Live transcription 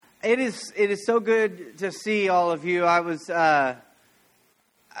It is so good to see all of you. I was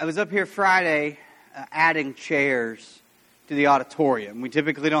up here Friday adding chairs to the auditorium. We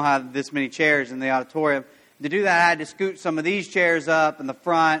typically don't have this many chairs in the auditorium. To do that, I had to scoot some of these chairs up in the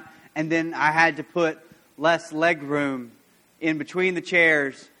front, and then I had to put less leg room in between the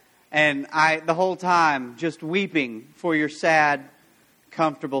chairs. And the whole time, just weeping for your sad,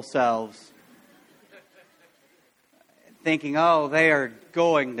 comfortable selves. Thinking, oh, they are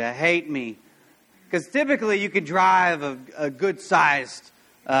going to hate me. Because typically you can drive a good-sized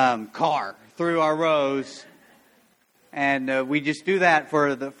car through our rows, and we just do that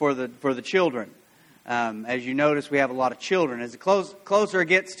for the children. As you notice, we have a lot of children. As the closer it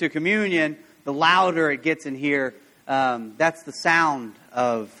gets to communion, the louder it gets in here. That's the sound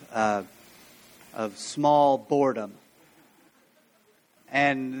of small boredom.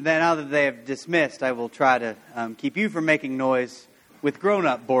 And then now that they have dismissed, I will try to keep you from making noise with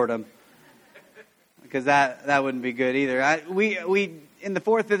grown-up boredom. Because that wouldn't be good either. We in the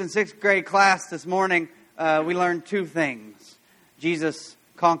 4th, 5th, and 6th grade class this morning, we learned 2 things. Jesus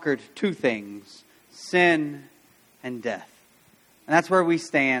conquered 2 things: sin and death. And that's where we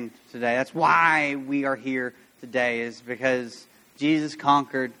stand today. That's why we are here today, is because Jesus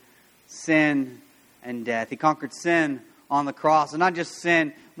conquered sin and death. He conquered sin on the cross. And not just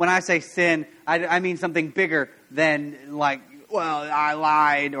sin. When I say sin, I mean something bigger than like, well, I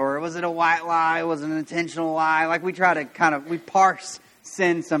lied, or was it a white lie? Was it an intentional lie? Like we try to we parse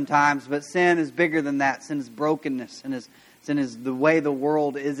sin sometimes, but sin is bigger than that. Sin is brokenness. Sin is the way the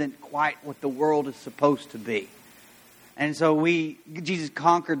world isn't quite what the world is supposed to be. And so Jesus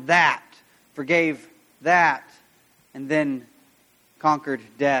conquered that, forgave that, and then conquered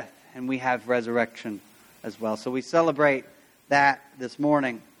death, and we have resurrection as well. So we celebrate that this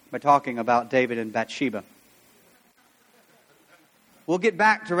morning by talking about David and Bathsheba. We'll get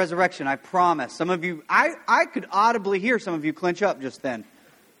back to resurrection, I promise. Some of you, I could audibly hear some of you clench up just then.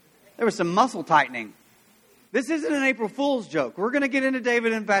 There was some muscle tightening. This isn't an April Fool's joke. We're going to get into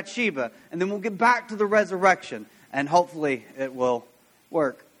David and Bathsheba, and then we'll get back to the resurrection, and hopefully it will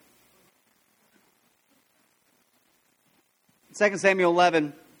work. 2 Samuel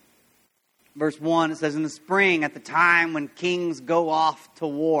 11, verse 1, it says, in the spring, at the time when kings go off to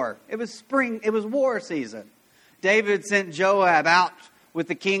war. It was spring, it was war season. David sent Joab out with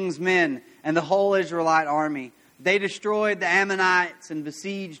the king's men and the whole Israelite army. They destroyed the Ammonites and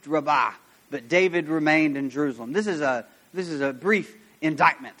besieged Rabbah, but David remained in Jerusalem. This is a brief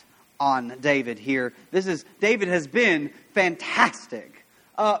indictment on David here. David has been fantastic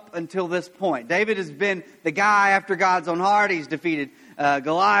up until this point. David has been the guy after God's own heart. He's defeated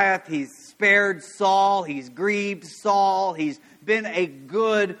Goliath. He's spared Saul. He's grieved Saul. He's been a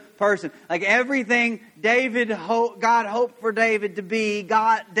good person. Like everything God hoped for David to be,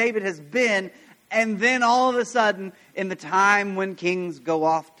 David has been. And then all of a sudden, in the time when kings go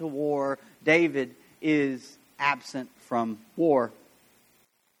off to war, David is absent from war.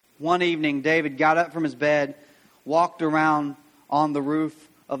 One evening, David got up from his bed, walked around on the roof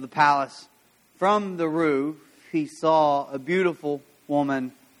of the palace. From the roof, he saw a beautiful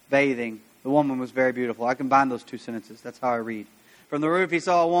woman bathing. The woman was very beautiful. I combine those 2 sentences. That's how I read. From the roof, he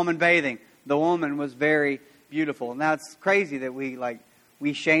saw a woman bathing. The woman was very beautiful. Now, it's crazy that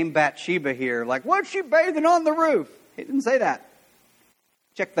we shame Bathsheba here. Like, what's she bathing on the roof? He didn't say that.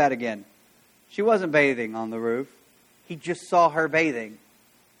 Check that again. She wasn't bathing on the roof. He just saw her bathing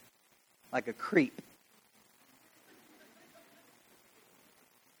like a creep.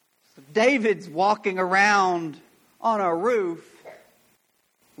 So David's walking around on a roof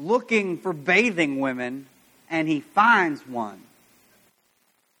looking for bathing women, and he finds one.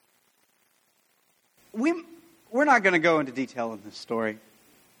 We're not going to go into detail in this story.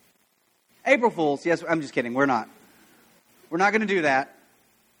 April Fools, yes, I'm just kidding. We're not. We're not going to do that.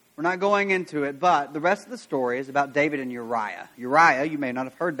 We're not going into it, but the rest of the story is about David and Uriah. Uriah, you may not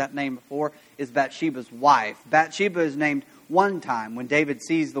have heard that name before, is Bathsheba's wife. Bathsheba is named one time when David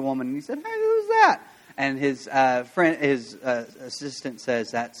sees the woman, and he said, hey, who's that? And his assistant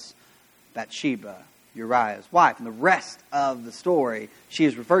says, that's Bathsheba, Uriah's wife. And the rest of the story, she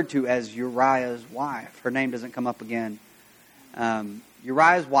is referred to as Uriah's wife. Her name doesn't come up again.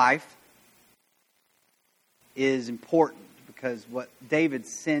 Uriah's wife is important because what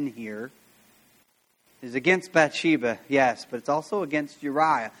David's sin here is against Bathsheba, yes, but it's also against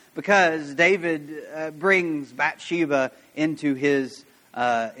Uriah. Because David brings Bathsheba into his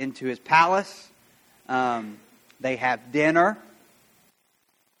palace. They have dinner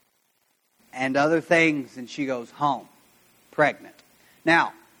and other things, and she goes home, pregnant.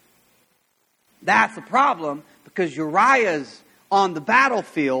 Now, that's a problem because Uriah's on the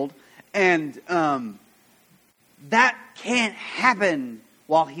battlefield, and that can't happen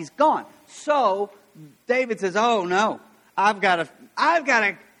while he's gone. So David says, "Oh no, I've got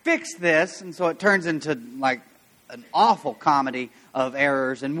to fix this," and so it turns into like an awful comedy of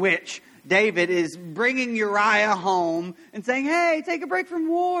errors in which David is bringing Uriah home and saying, "Hey, take a break from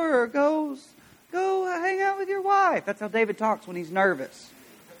war. Go hang out with your wife." That's how David talks when he's nervous.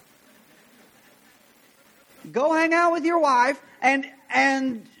 Go hang out with your wife and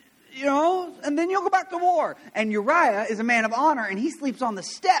then you'll go back to war. And Uriah is a man of honor, and he sleeps on the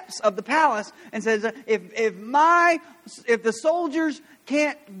steps of the palace and says, if the soldiers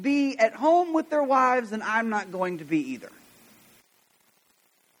can't be at home with their wives, then I'm not going to be either.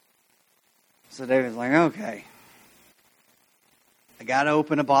 So David's like, okay, I got to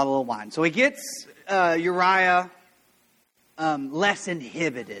open a bottle of wine. So he gets Uriah less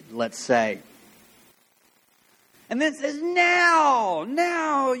inhibited, let's say. And then says,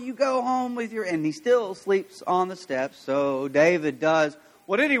 now you go home with your... And he still sleeps on the steps. So David does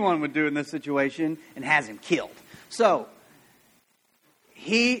what anyone would do in this situation and has him killed. So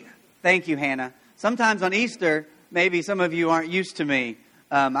thank you, Hannah. Sometimes on Easter, maybe some of you aren't used to me.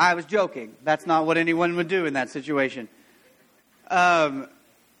 I was joking. That's not what anyone would do in that situation. So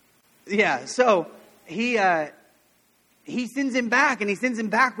he sends him back, and he sends him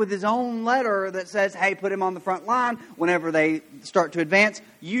back with his own letter that says, hey, put him on the front line. Whenever they start to advance,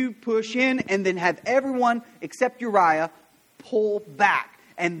 you push in and then have everyone except Uriah pull back.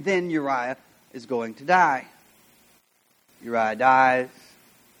 And then Uriah is going to die. Uriah dies.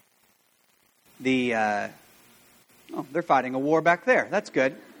 They're fighting a war back there. That's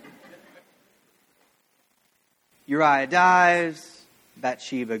good. Uriah dies.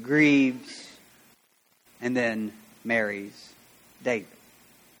 Bathsheba grieves. And then marries David.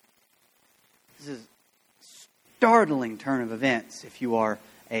 This is a startling turn of events if you are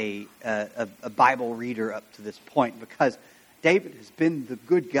a Bible reader up to this point, because David has been the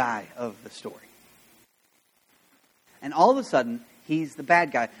good guy of the story. And all of a sudden, he's the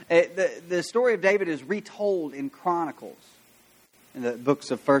bad guy. The story of David is retold in Chronicles. In the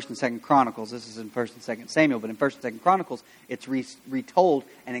books of 1st and 2nd Chronicles. This is in 1st and 2nd Samuel, but in 1st and 2nd Chronicles, it's retold.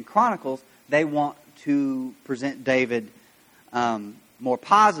 And in Chronicles, they want to present David more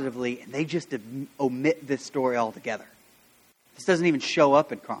positively, and they just omit this story altogether. This doesn't even show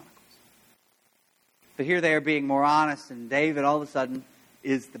up in Chronicles. But here they are being more honest, and David all of a sudden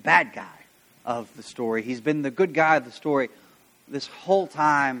is the bad guy of the story. He's been the good guy of the story this whole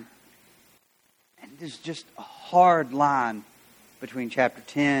time. And there's just a hard line between chapter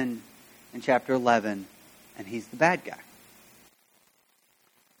 10 and chapter 11, and he's the bad guy.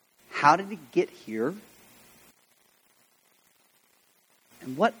 How did he get here?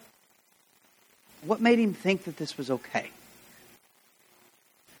 And what made him think that this was okay?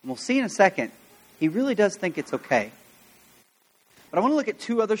 And we'll see in a second, he really does think it's okay. But I want to look at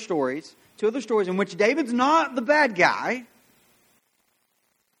two other stories in which David's not the bad guy,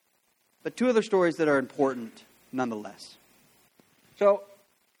 but two other stories that are important nonetheless. So,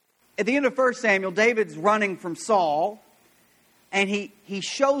 at the end of 1 Samuel, David's running from Saul, and he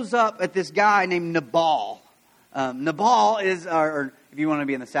shows up at this guy named Nabal. Nabal is, or if you want to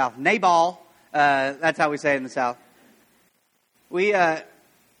be in the South, Nabal. That's how we say it in the South. He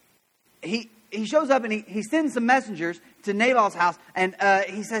shows up and he sends some messengers to Nabal's house, and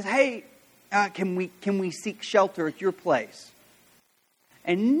he says, "Hey, can we seek shelter at your place?"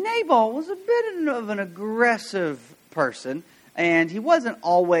 And Nabal was a bit of an aggressive person, and he wasn't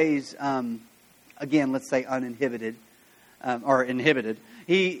always, again, let's say uninhibited. Or inhibited.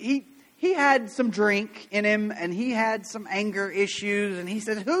 He had some drink in him, and he had some anger issues, and he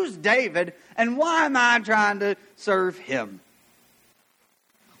said, "Who's David, and why am I trying to serve him?"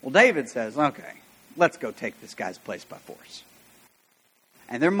 Well, David says, "Okay, let's go take this guy's place by force."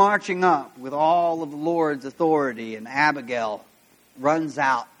 And they're marching up with all of the Lord's authority, and Abigail runs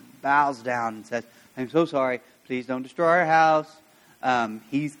out, bows down, and says, "I'm so sorry, please don't destroy our house.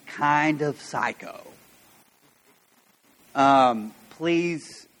 He's kind of psycho.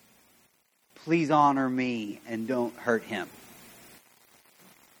 Please honor me and don't hurt him."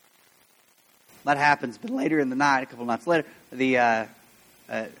 That happens, but later in the night, a couple nights later,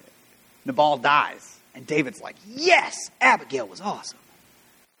 Nabal dies. And David's like, "Yes, Abigail was awesome."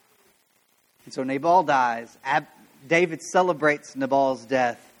 And so Nabal dies. David celebrates Nabal's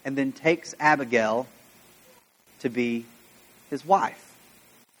death and then takes Abigail to be his wife.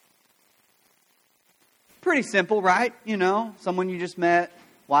 Pretty simple, right? You know, someone you just met,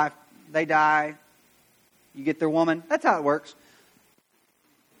 wife, they die, you get their woman. That's how it works.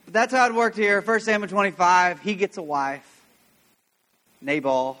 But that's how it worked here. 1 Samuel 25, he gets a wife.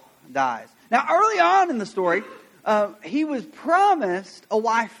 Nabal dies. Now, early on in the story, he was promised a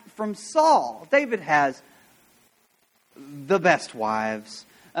wife from Saul. David has the best wives.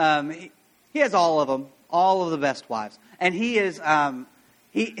 He has all of them, all of the best wives. And he is,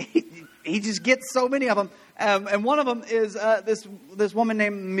 he just gets so many of them. And one of them is this woman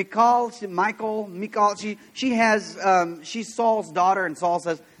named Michal. She's Saul's daughter, and Saul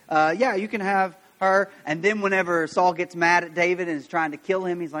says, yeah, you can have her. And then whenever Saul gets mad at David and is trying to kill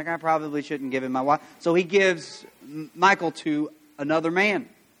him, he's like, I probably shouldn't give him my wife. So he gives Michal to another man.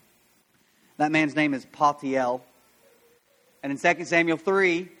 That man's name is Paltiel. And in 2 Samuel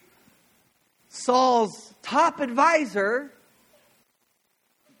 3, Saul's top advisor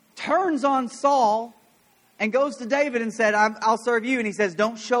turns on Saul and goes to David and said, I'll serve you. And he says,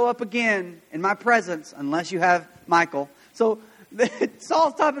 don't show up again in my presence unless you have Michal. So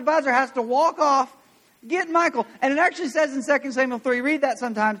Saul's top advisor has to walk off, get Michal. And it actually says in 2 Samuel 3, read that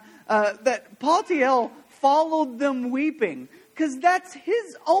sometimes, that Paltiel followed them weeping because that's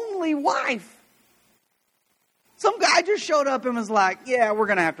his only wife. Some guy just showed up and was like, yeah, we're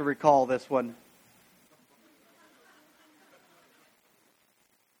going to have to recall this one.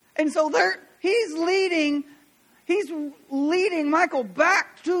 And so he's leading Michal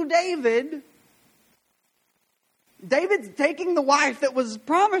back to David. David's taking the wife that was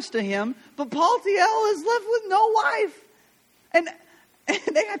promised to him, but Paltiel is left with no wife. And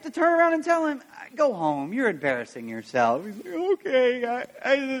they have to turn around and tell him, go home, you're embarrassing yourself. He's like, okay,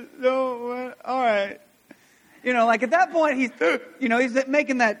 I just don't, all right. Like at that point, he's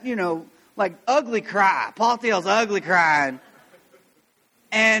making that, like ugly cry. Paltiel's ugly crying.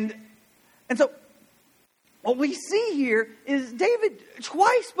 And so what we see here is David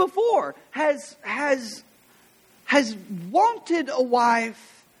twice before has wanted a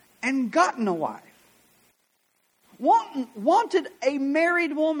wife and gotten a wife. Wanted a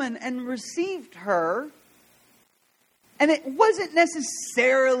married woman and received her. And it wasn't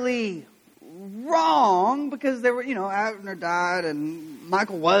necessarily wrong because there were, Abner died and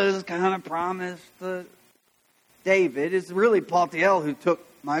Michal was kind of promised to David. It's really Paltiel who took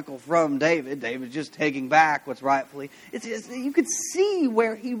Michal from David. David's just taking back what's rightfully. You could see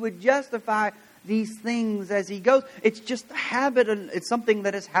where he would justify these things as he goes. It's just a habit. It's something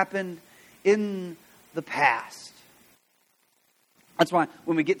that has happened in the past. That's why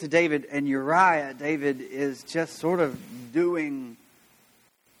when we get to David and Uriah, David is just sort of doing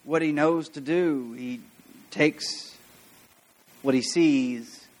what he knows to do. He takes what he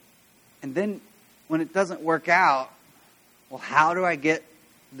sees, and then when it doesn't work out, well, how do I get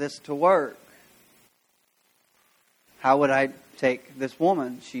this to work? How would I take this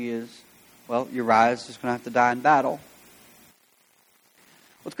woman? Uriah is just going to have to die in battle.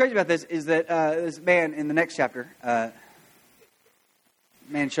 What's crazy about this is that this man in the next chapter,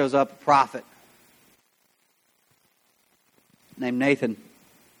 man shows up, a prophet named Nathan.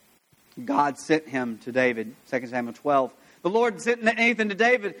 God sent him to David, 2 Samuel 12. The Lord sent Nathan to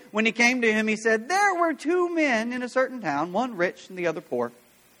David. When he came to him, he said, there were two men in a certain town, one rich and the other poor.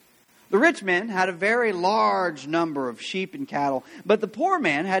 The rich man had a very large number of sheep and cattle, but the poor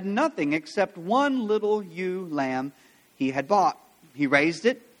man had nothing except one little ewe lamb he had bought. He raised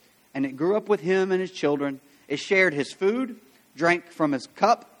it, and it grew up with him and his children. It shared his food, drank from his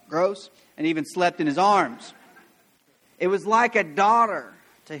cup, gross, and even slept in his arms. It was like a daughter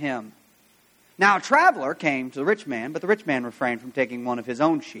to him. Now a traveler came to the rich man, but the rich man refrained from taking one of his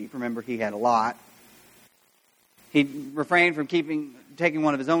own sheep. Remember, he had a lot. He refrained from taking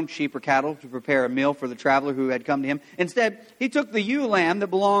one of his own sheep or cattle to prepare a meal for the traveler who had come to him. Instead, he took the ewe lamb that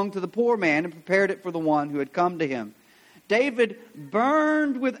belonged to the poor man and prepared it for the one who had come to him. David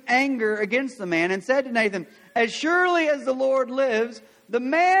burned with anger against the man and said to Nathan, as surely as the Lord lives, the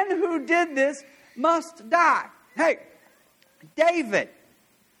man who did this must die. Hey, David,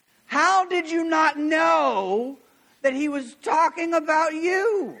 how did you not know that he was talking about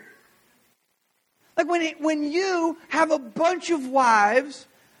you? Like when you have a bunch of wives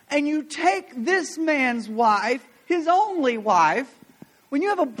and you take this man's wife, his only wife, when you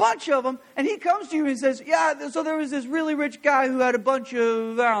have a bunch of them and he comes to you and says, yeah, so there was this really rich guy who had a bunch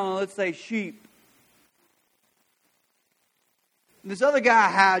of, let's say sheep. This other guy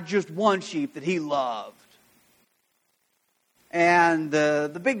had just one sheep that he loved. And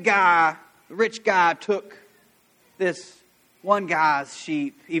the big guy, the rich guy, took this one guy's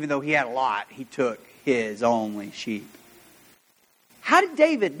sheep. Even though he had a lot, he took his only sheep. How did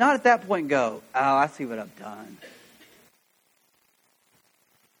David not at that point go, oh, I see what I've done?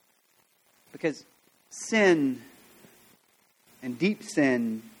 Because sin and deep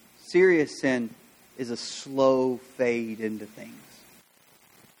sin, serious sin, is a slow fade into things.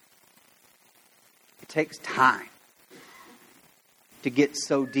 takes time to get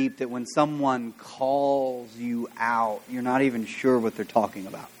so deep that when someone calls you out, you're not even sure what they're talking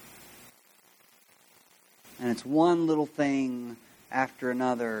about. And it's one little thing after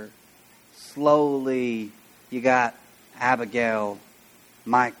another. Slowly, you got Abigail,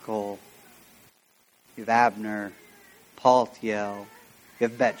 Michael, you have Abner, Paltiel, you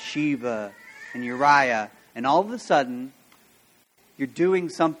have Bathsheba, and Uriah. And all of a sudden, you're doing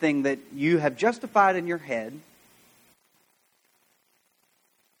something that you have justified in your head.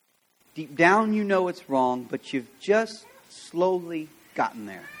 Deep down you know it's wrong, but you've just slowly gotten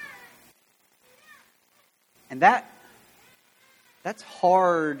there. And that's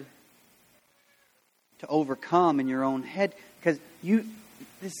hard to overcome in your own head, because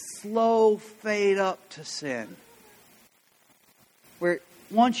this slow fade up to sin, where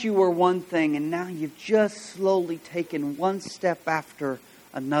once you were one thing and now you've just slowly taken one step after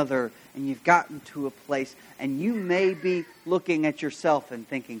another, and you've gotten to a place, and you may be looking at yourself and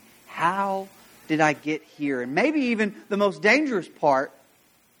thinking, how did I get here? And maybe even the most dangerous part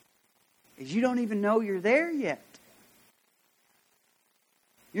is you don't even know you're there yet.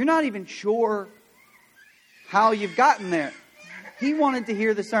 You're not even sure how you've gotten there. He wanted to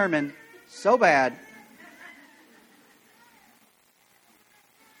hear the sermon so bad.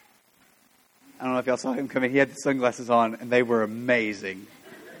 I don't know if y'all saw him come in. He had the sunglasses on, and they were amazing.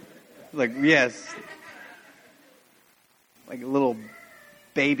 Like, yes. Like a little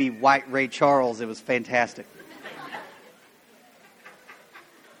baby white Ray Charles. It was fantastic.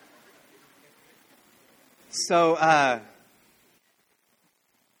 So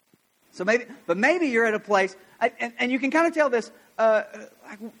maybe you're at a place, and you can kind of tell this,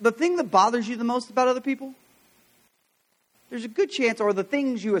 the thing that bothers you the most about other people, there's a good chance, or the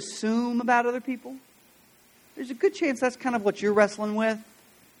things you assume about other people, there's a good chance that's kind of what you're wrestling with.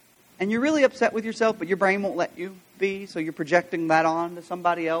 And you're really upset with yourself, but your brain won't let you be, so you're projecting that on to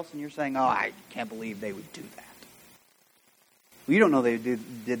somebody else, and you're saying, oh, I can't believe they would do that. Well, you don't know they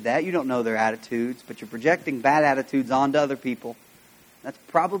did that. You don't know their attitudes, but you're projecting bad attitudes onto other people. That's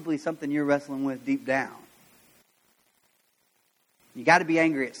probably something you're wrestling with deep down. You got to be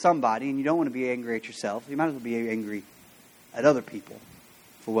angry at somebody, and you don't want to be angry at yourself. You might as well be angry at other people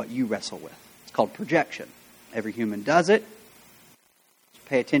for what you wrestle with. It's called projection. Every human does it. Just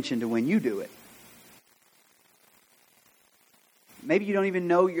pay attention to when you do it. Maybe you don't even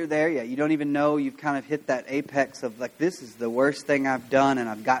know you're there yet. You don't even know you've kind of hit that apex of, like, this is the worst thing I've done, and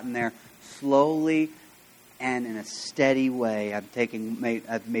I've gotten there slowly and in a steady way.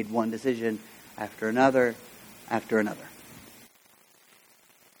 I've made one decision after another after another.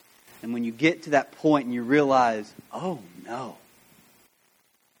 And when you get to that point and you realize, oh no.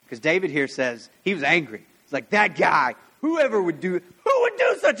 Because David here says he was angry. It's like, that guy, who would do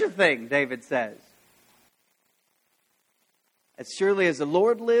such a thing, David says. As surely as the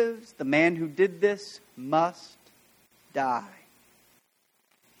Lord lives, the man who did this must die.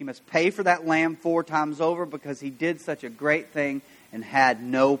 He must pay for that lamb 4 times over because he did such a great thing and had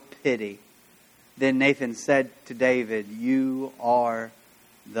no pity. Then Nathan said to David, you are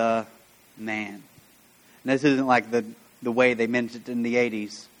the man. And this isn't like the way they meant it in the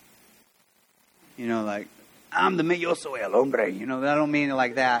 80s. You know, like, I'm the man, yo soy el hombre. You know, I don't mean it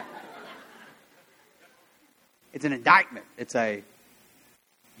like that. It's an indictment. It's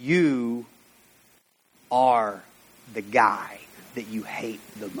you are the guy that you hate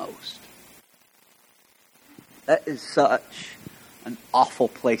the most. That is such an awful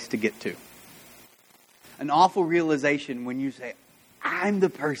place to get to. An awful realization when you say, I'm the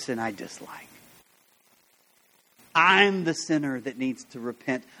person I dislike. I'm the sinner that needs to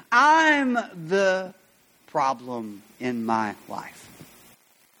repent. I'm the problem in my life.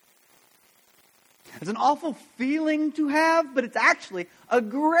 It's an awful feeling to have, but it's actually a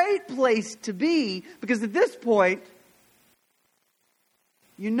great place to be, because at this point,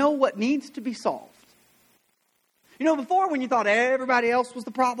 you know what needs to be solved. You know, before, when you thought everybody else was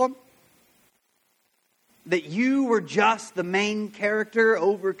the problem, that you were just the main character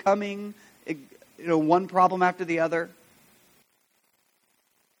overcoming, one problem after the other.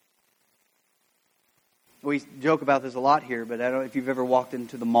 We joke about this a lot here, but I don't know if you've ever walked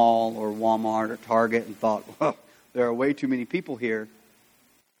into the mall or Walmart or Target and thought, well, there are way too many people here.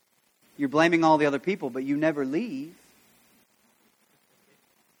 You're blaming all the other people, but you never leave.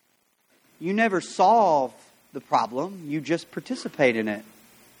 You never solve the problem. You just participate in it.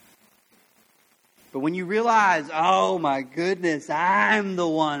 But when you realize, oh my goodness, I'm the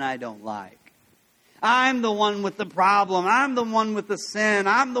one I don't like. I'm the one with the problem. I'm the one with the sin.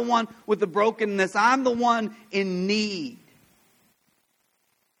 I'm the one with the brokenness. I'm the one in need.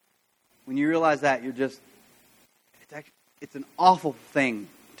 When you realize that, it's an awful thing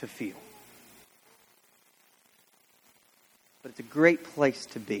to feel. But it's a great place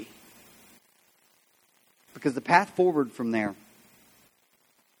to be. Because the path forward from there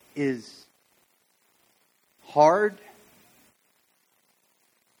is hard,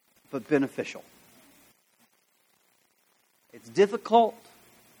 but beneficial. It's difficult,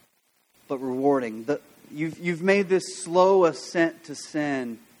 but rewarding. You've made this slow ascent to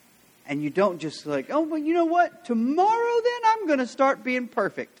sin, and you don't just like, oh, well, you know what? Tomorrow then I'm going to start being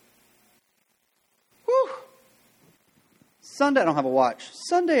perfect. Whew. Sunday, I don't have a watch.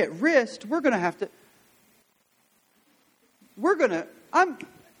 Sunday at wrist,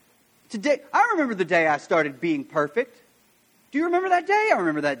 today, I remember the day I started being perfect. Do you remember that day? I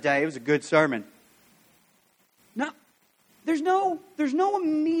remember that day. It was a good sermon. No, there's no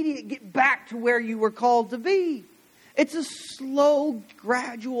immediate get back to where you were called to be. It's a slow,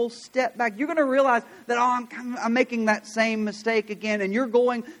 gradual step back. You're going to realize that, I'm making that same mistake again. And you're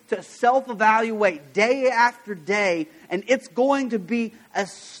going to self-evaluate day after day. And it's going to be a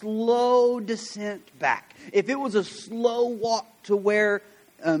slow descent back. If it was a slow walk to where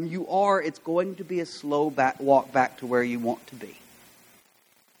you are, it's going to be a slow walk back to where you want to be.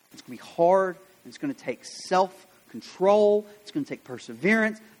 It's going to be hard. It's going to take self-control. It's going to take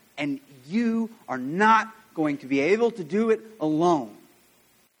perseverance. And you are not going to be able to do it alone.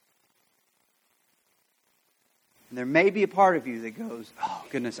 And there may be a part of you that goes, oh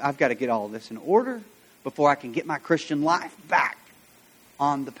goodness, I've got to get all of this in order before I can get my Christian life back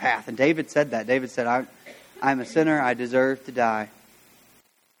on the path. And David said that. David said, I'm a sinner. I deserve to die.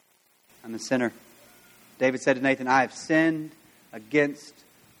 I'm a sinner. David said to Nathan, I have sinned against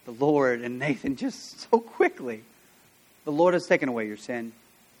the Lord. And Nathan just so quickly, the Lord has taken away your sin.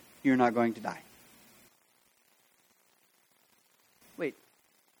 You're not going to die. Wait.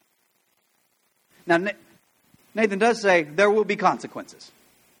 Now, Nathan does say there will be consequences.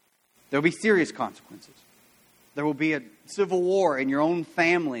 There will be serious consequences. There will be a civil war in your own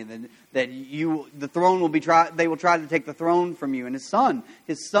family the throne will be they will try to take the throne from you. And his son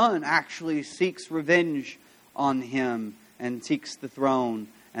actually seeks revenge on him and seeks the throne.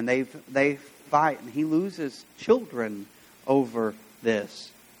 And they fight, and he loses children over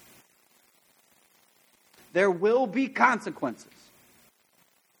this. There will be consequences.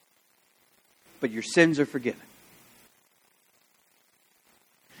 But your sins are forgiven.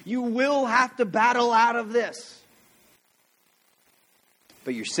 You will have to battle out of this.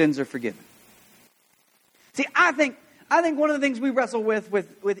 But your sins are forgiven. See, I think one of the things we wrestle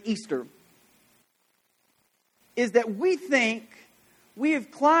with Easter is that we think we have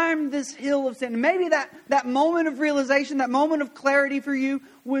climbed this hill of sin. Maybe that moment of realization, that moment of clarity for you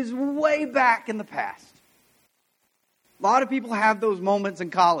was way back in the past. A lot of people have those moments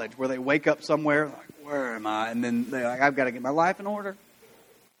in college where they wake up somewhere, like, where am I? And then they're like, I've got to get my life in order.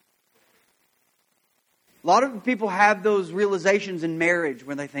 A lot of people have those realizations in marriage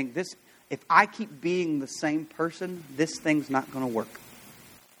when they think, if I keep being the same person, this thing's not going to work.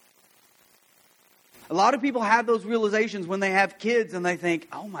 A lot of people have those realizations when they have kids and they think,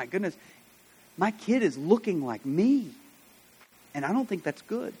 oh my goodness, my kid is looking like me. And I don't think that's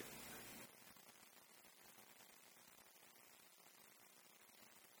good.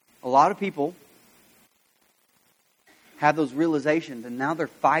 A lot of people have those realizations and now they're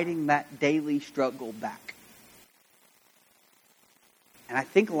fighting that daily struggle back. And I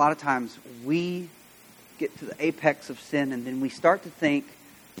think a lot of times we get to the apex of sin and then we start to think,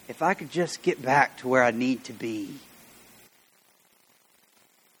 if I could just get back to where I need to be.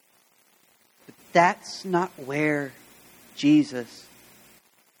 But that's not where Jesus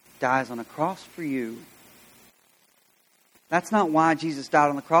dies on a cross for you. That's not why Jesus died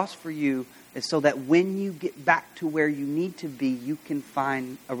on the cross for you. It's so that when you get back to where you need to be, you can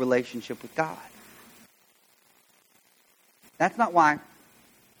find a relationship with God. That's not why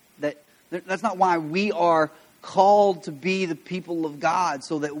we are called to be the people of God,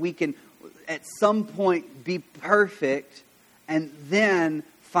 so that we can at some point be perfect and then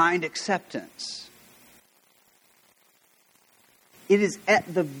find acceptance. It is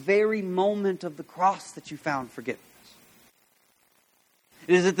at the very moment of the cross that you found forgiveness.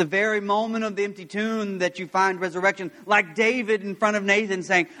 It is at the very moment of the empty tomb that you find resurrection, like David in front of Nathan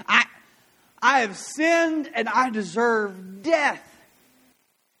saying, I have sinned and I deserve death.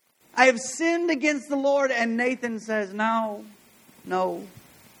 I have sinned against the Lord. And Nathan says, no,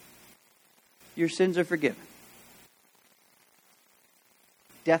 your sins are forgiven.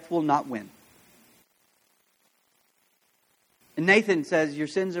 Death will not win. And Nathan says, your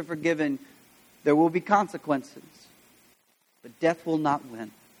sins are forgiven. There will be consequences. But death will not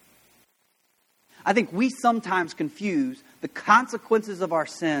win. I think we sometimes confuse the consequences of our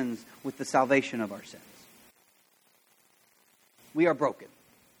sins with the salvation of our sins. We are broken.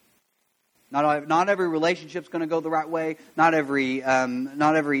 Not every relationship is going to go the right way. Not every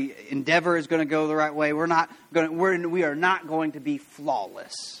endeavor is going to go the right way. We are not going to be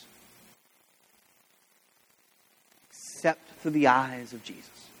flawless, except through the eyes of Jesus,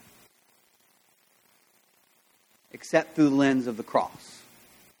 except through the lens of the cross.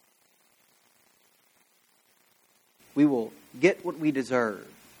 We will get what we deserve,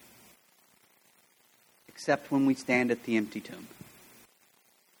 except when we stand at the empty tomb.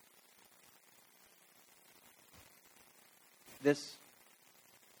 This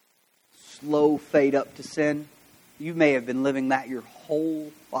slow fade up to sin, you may have been living that your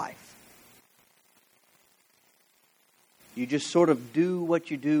whole life. You just sort of do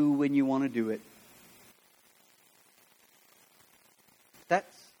what you do when you want to do it.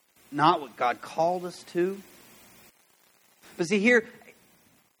 That's not what God called us to. But see here,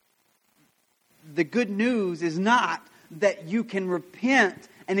 the good news is not that you can repent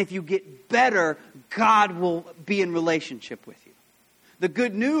and if you get better, God will be in relationship with you. The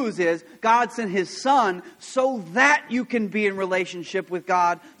good news is God sent His Son so that you can be in relationship with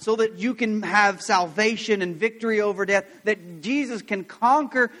God, so that you can have salvation and victory over death, that Jesus can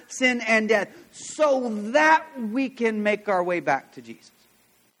conquer sin and death, so that we can make our way back to Jesus.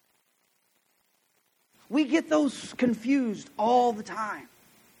 We get those confused all the time.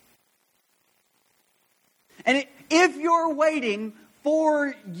 And if you're waiting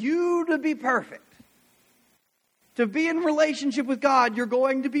for you to be perfect, to be in relationship with God, you're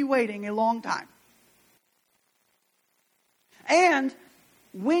going to be waiting a long time. And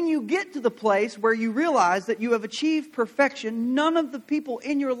when you get to the place where you realize that you have achieved perfection, none of the people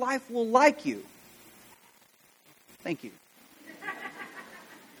in your life will like you. Thank you.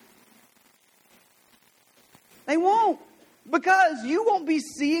 They won't. Because you won't be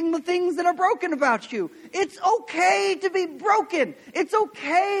seeing the things that are broken about you. It's okay to be broken. It's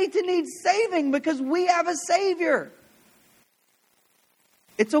okay to need saving because we have a Savior.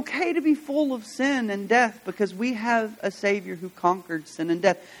 It's okay to be full of sin and death because we have a Savior who conquered sin and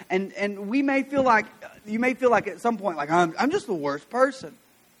death. And we may feel like, you may feel like at some point, like, I'm just the worst person.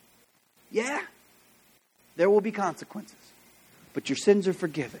 Yeah, there will be consequences. But your sins are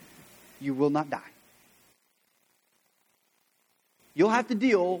forgiven. You will not die. You'll have to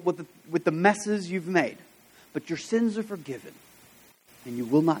deal with the messes you've made. But your sins are forgiven. And you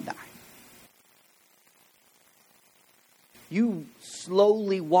will not die. You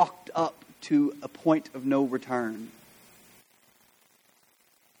slowly walked up to a point of no return.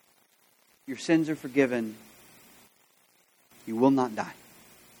 Your sins are forgiven. You will not die.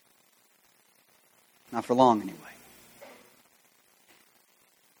 Not for long, anyway.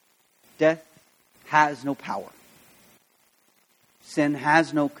 Death has no power. Sin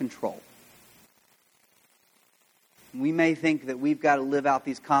has no control. We may think that we've got to live out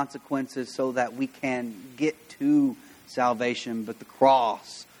these consequences so that we can get to salvation, but the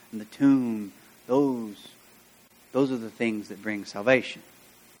cross and the tomb, those are the things that bring salvation.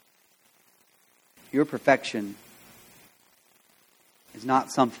 Your perfection is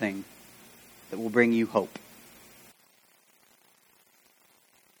not something that will bring you hope.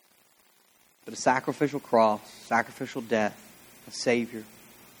 But a sacrificial cross, sacrificial death, a Savior,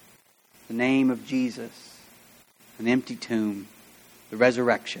 the name of Jesus, an empty tomb, the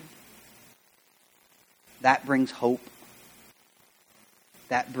resurrection. That brings hope.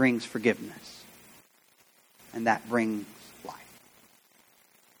 That brings forgiveness. And that brings life.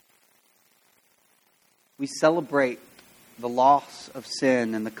 We celebrate the loss of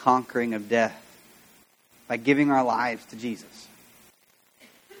sin and the conquering of death by giving our lives to Jesus.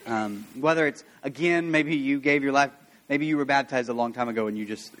 Whether it's, again, maybe you gave your life. Maybe you were baptized a long time ago and you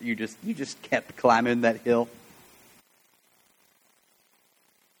just kept climbing that hill.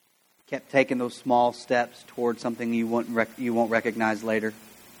 Kept taking those small steps towards something you won't recognize later.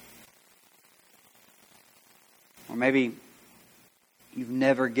 Or maybe you've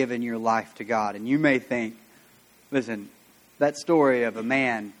never given your life to God and you may think, listen, that story of a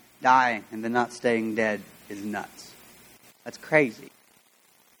man dying and then not staying dead is nuts. That's crazy.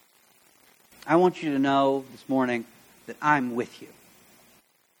 I want you to know this morning that I'm with you.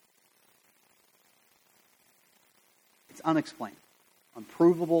 It's unexplained,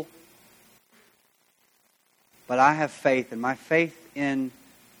 unprovable, but I have faith, and my faith in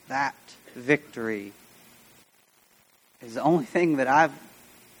that victory is the only thing that I've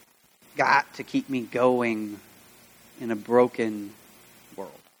got to keep me going in a broken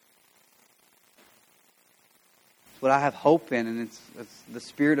world. what I have hope in, and it's the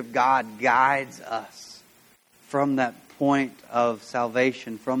Spirit of God guides us from that point of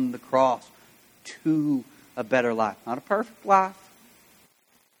salvation, from the cross to a better life. Not a perfect life,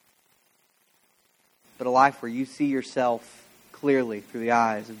 but a life where you see yourself clearly through the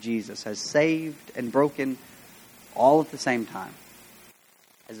eyes of Jesus as saved and broken all at the same time.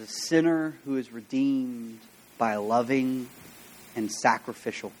 As a sinner who is redeemed by a loving and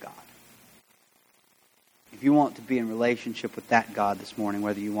sacrificial God. If you want to be in relationship with that God this morning,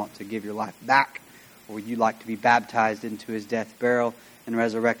 whether you want to give your life back or you'd like to be baptized into His death, burial, and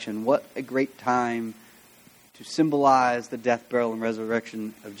resurrection, what a great time to symbolize the death, burial, and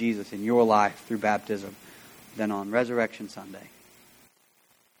resurrection of Jesus in your life through baptism than on Resurrection Sunday.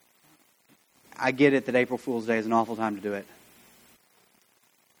 I get it that April Fool's Day is an awful time to do it.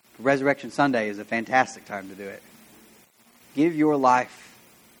 Resurrection Sunday is a fantastic time to do it. Give your life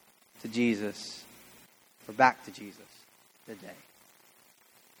to Jesus, or back to Jesus today.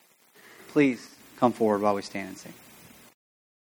 Please come forward while we stand and sing.